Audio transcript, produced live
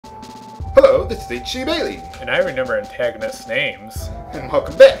Hello, this is H.C. Bailey. And I remember antagonists' names. And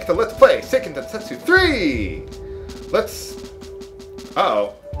welcome back to Let's Play Seiken Densetsu 3!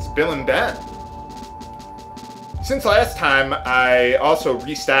 Uh-oh, it's Bill and Ben. Since last time, I also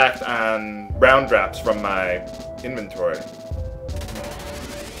restacked on round drops from my inventory.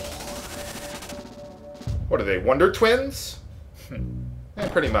 What are they, Wonder Twins?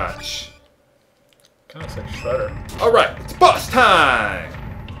 Pretty much. Kind of like Shredder. Alright, it's boss time!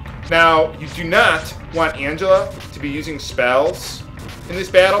 Now, you do not want Angela to be using spells in this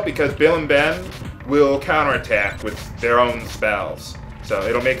battle because Bill and Ben will counterattack with their own spells. So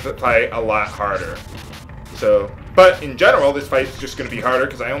it'll make the fight a lot harder. But in general, this fight is just going to be harder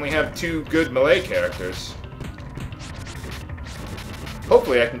because I only have 2 good melee characters.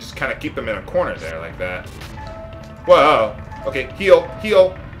 Hopefully I can just kind of keep them in a corner there like that. Whoa. Okay, heal,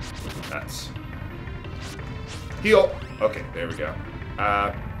 heal. Nuts. Heal. Okay, there we go.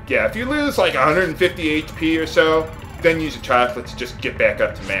 Yeah, if you lose like 150 HP or so, then use a chocolate to just get back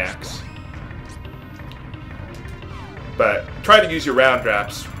up to max. But try to use your round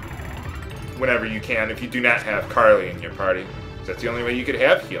drops whenever you can if you do not have Carly in your party. That's the only way you could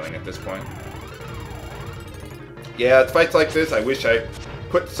have healing at this point. Yeah, it's fights like this, I wish I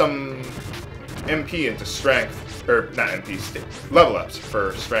put some MP into strength. Or, not MP, level ups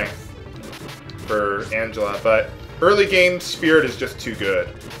for strength for Angela, but early game, Spirit is just too good.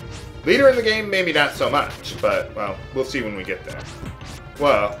 Later in the game, maybe not so much, but, well, we'll see when we get there.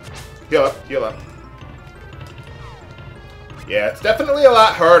 Well, heal up, heal up. Yeah, it's definitely a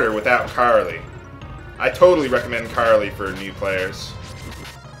lot harder without Carly. I totally recommend Carly for new players.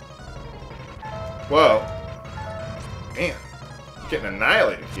 Whoa. Man, getting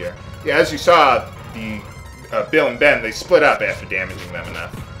annihilated here. Yeah, as you saw, the Bill and Ben, they split up after damaging them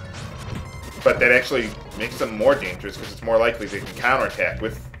enough. But that actually makes them more dangerous because it's more likely they can counterattack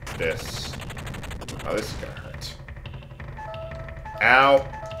with this. Oh, this is gonna hurt. Ow.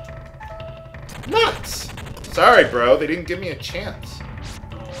 Nuts! Sorry, bro, they didn't give me a chance.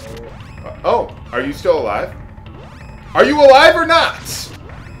 Oh, are you still alive? Are you alive or not?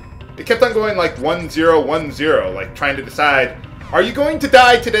 It kept on going like 1-0-1-0, like trying to decide, are you going to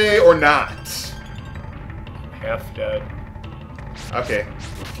die today or not? Half dead. Okay.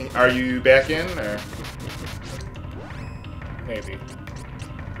 Are you back in, or? Maybe.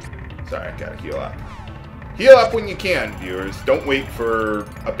 Sorry, I gotta heal up. Heal up when you can, viewers. Don't wait for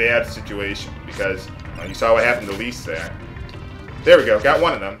a bad situation, because well, you saw what happened to Lise there. There we go, got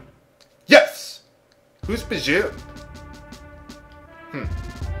one of them. Yes! Who's Bijou?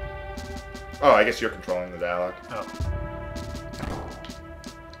 Oh, I guess you're controlling the dialogue. Oh.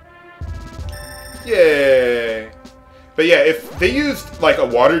 Yay! But yeah, if they used like a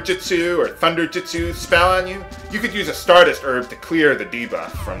water jutsu or thunder jutsu spell on you, you could use a Stardust herb to clear the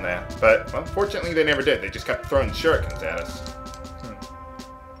debuff from that. But unfortunately, they never did. They just kept throwing shurikens at us.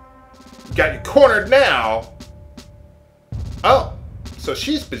 Got you cornered now! Oh, so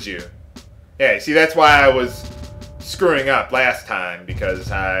she's Bijou. Yeah, see, that's why I was screwing up last time,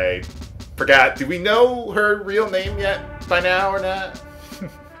 because I forgot. Do we know her real name yet by now or not?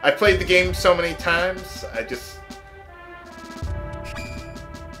 I played the game so many times, I just...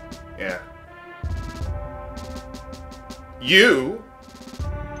 Yeah. You?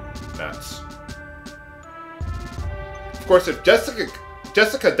 Nuts. Of course, if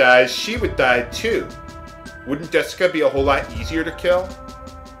Jessica dies, she would die too. Wouldn't Jessica be a whole lot easier to kill?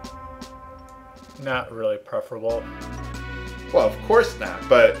 Not really preferable. Well, of course not,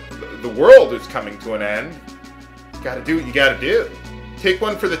 but the world is coming to an end. You gotta do what you gotta do. Take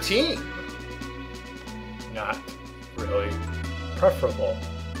one for the team. Not really preferable.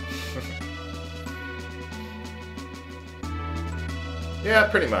 Yeah,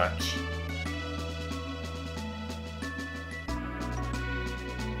 pretty much.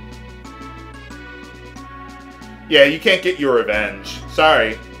 Yeah, you can't get your revenge.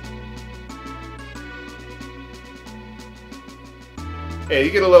 Sorry. Hey, you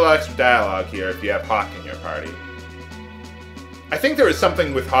get a little extra dialogue here if you have Hawk in your party. I think there was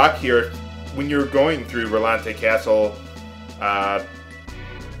something with Hawk here when you were going through Rolante Castle.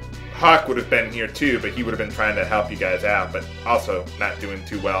 Hawk would have been here too, but he would have been trying to help you guys out, but also not doing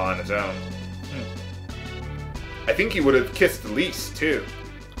too well on his own. I think he would have kissed Lise too.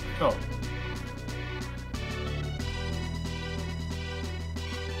 Oh.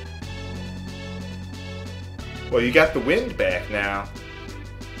 Well, you got the wind back now.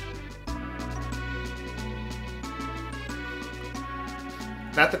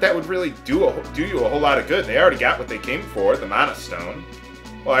 Not that that would really do you a whole lot of good. They already got what they came for, the Mana Stone.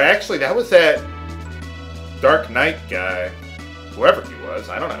 Well, actually, that was that Dark Knight guy. whoever he was.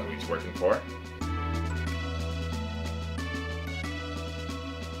 I don't know who he's working for.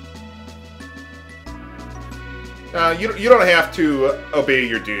 You don't have to obey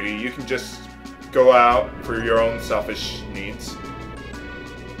your duty. You can just go out for your own selfish needs.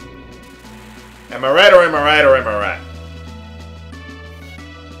 Am I right or am I right or am I right?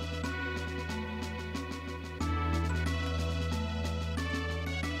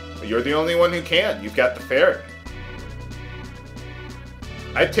 You're the only one who can. You've got the ferret.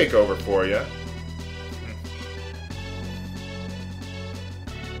 I'd take over for you.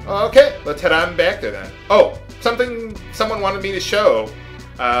 Okay, let's head on back there then. Oh, something someone wanted me to show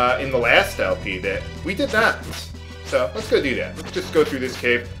in the last LP that we did not. So let's go do that. Let's just go through this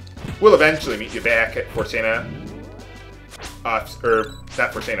cave. We'll eventually meet you back at Forsena. Not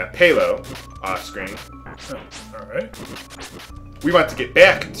Forsena, Palo, off screen. Oh, alright. We want to get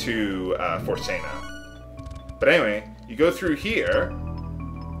back to Forsena. But anyway, you go through here.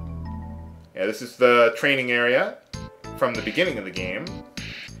 Yeah, this is the training area from the beginning of the game.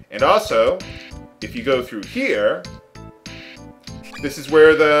 And also, if you go through here, this is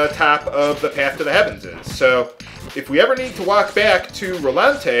where the top of the Path to the Heavens is. So, if we ever need to walk back to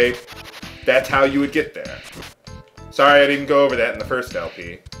Rolante, that's how you would get there. Sorry I didn't go over that in the first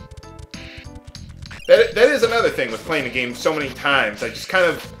LP. That is another thing with playing a game so many times. I just kind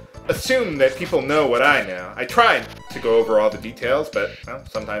of assume that people know what I know. I try to go over all the details, but well,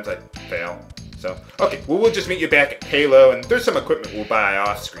 sometimes I fail. So, okay, well, we'll just meet you back at Palo, and there's some equipment we'll buy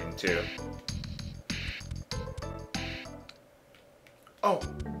off-screen, too. Oh.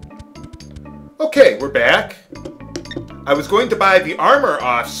 Okay, we're back. I was going to buy the armor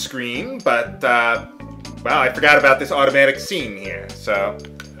off-screen, but, well, I forgot about this automatic scene here, so...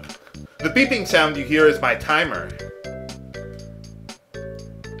 The beeping sound you hear is my timer.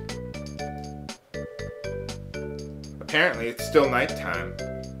 Apparently, it's still nighttime.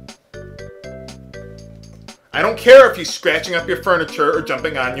 I don't care if he's scratching up your furniture or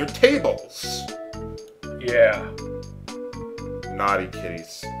jumping on your tables. Yeah. Naughty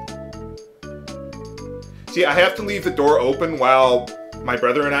kitties. See, I have to leave the door open while my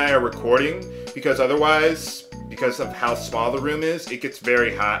brother and I are recording, because otherwise, because of how small the room is, it gets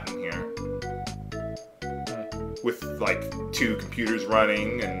very hot in here. With, like, 2 computers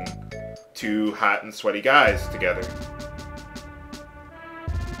running and 2 hot and sweaty guys together.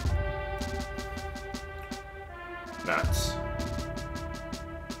 Nuts.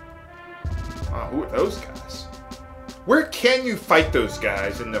 Oh, who are those guys? Where can you fight those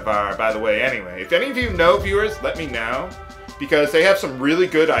guys in Navarre, by the way, anyway? If any of you know, viewers, let me know. Because they have some really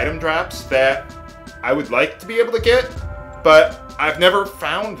good item drops that I would like to be able to get, but I've never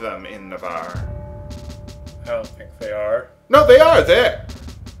found them in Navarre. I don't think they are. No, they are there.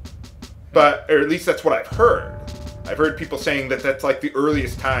 But, or at least that's what I've heard. I've heard people saying that that's like the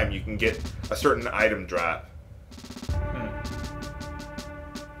earliest time you can get a certain item drop.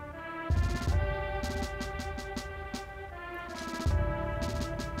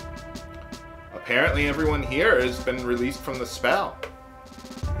 Apparently everyone here has been released from the spell.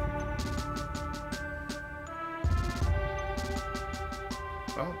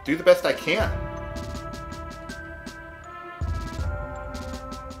 Well, do the best I can.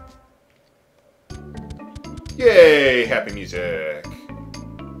 Yay, happy music.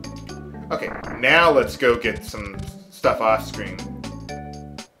 Okay, now let's go get some stuff off screen.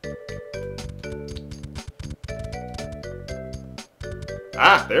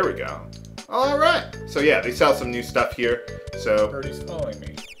 Ah, there we go. Alright. So yeah, they sell some new stuff here. So Birdie's following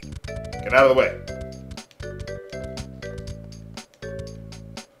me. Get out of the way.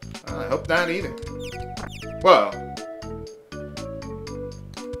 I hope not either. Well,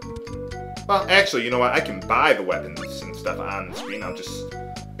 actually, you know what? I can buy the weapons and stuff on the screen. I'll just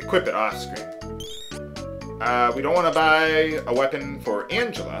equip it off screen. We don't want to buy a weapon for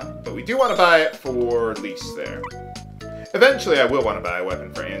Angela, but we do want to buy it for Lise there. Eventually, I will want to buy a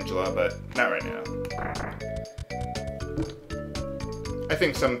weapon for Angela, but not right now. I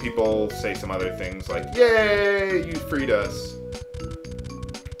think some people say some other things like, "Yay, you freed us."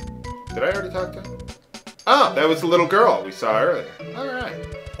 Did I already talk to her? Oh, that was the little girl we saw earlier. Alright.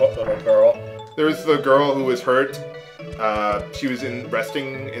 What little girl? There was the girl who was hurt. She was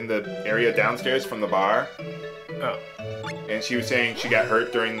resting in the area downstairs from the bar. Oh. And she was saying she got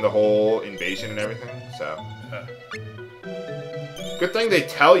hurt during the whole invasion and everything, so. Good thing they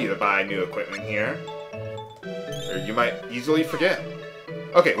tell you to buy new equipment here. Or you might easily forget.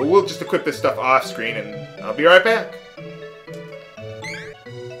 Okay, well, we'll just equip this stuff off screen and I'll be right back.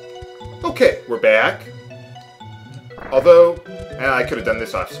 Okay, we're back. Although, I could have done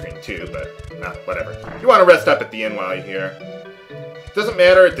this off screen too, but nah, whatever. You want to rest up at the inn while you're here. Doesn't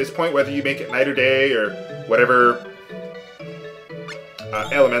matter at this point whether you make it night or day or whatever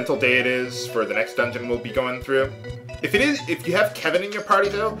elemental day it is for the next dungeon we'll be going through. If you have Kevin in your party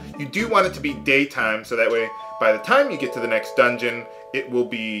though, you do want it to be daytime so that way by the time you get to the next dungeon, it will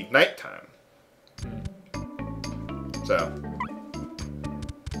be nighttime. So,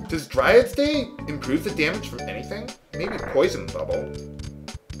 does Dryad's Day improve the damage from anything? Maybe Poison Bubble.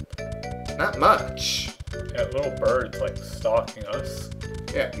 Not much. Yeah, little bird's like stalking us.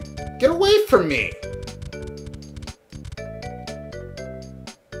 Yeah, get away from me!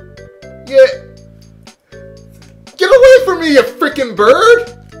 Yeah. Get away from me, you frickin' bird!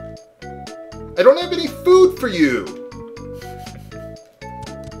 I don't have any food for you!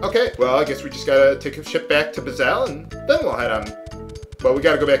 Okay, well, I guess we just gotta take a ship back to Bazal, and then we'll head on. Well, we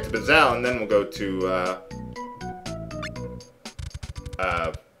gotta go back to Bazal, and then we'll go to,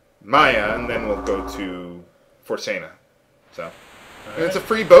 Maya, and then we'll go to Forsena. So, and it's a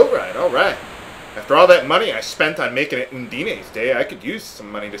free boat ride, alright. After all that money I spent on making it Undine's Day, I could use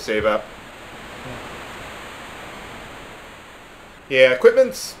some money to save up. Yeah,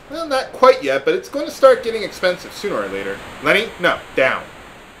 equipment's, well, not quite yet, but it's going to start getting expensive sooner or later. Lenny? No, down.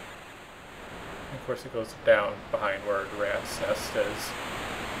 Of course, it goes down behind where the rat's nest is.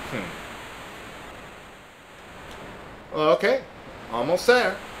 Well, okay. Almost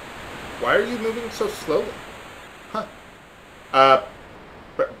there. Why are you moving so slowly? Huh.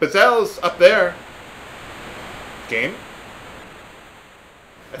 Bazal's up there. Game?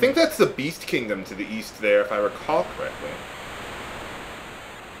 I think that's the Beast Kingdom to the east there, if I recall correctly.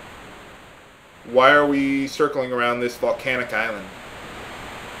 Why are we circling around this volcanic island?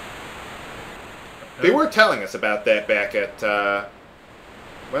 They were telling us about that back at,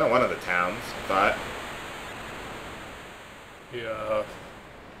 well, one of the towns, I thought. Yeah.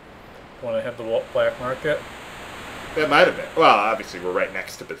 Want to have the black market? That might have been. Well, obviously we're right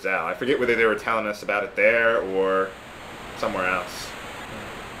next to Bazal. I forget whether they were telling us about it there or somewhere else.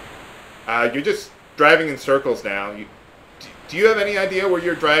 You're just driving in circles now. Do you have any idea where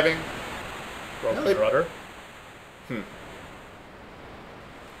you're driving? Broken rudder? Now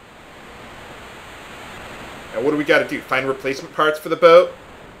what do we got to do? Find replacement parts for the boat?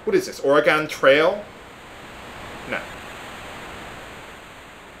 What is this, Oregon Trail? No.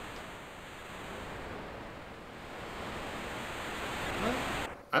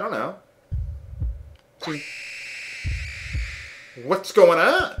 I don't know. What's going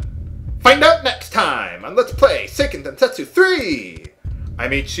on? Find out next time on Let's Play Seiken Densetsu 3!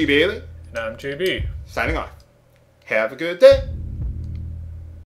 I'm H.C. Bailey. And I'm JB. Signing off. Have a good day.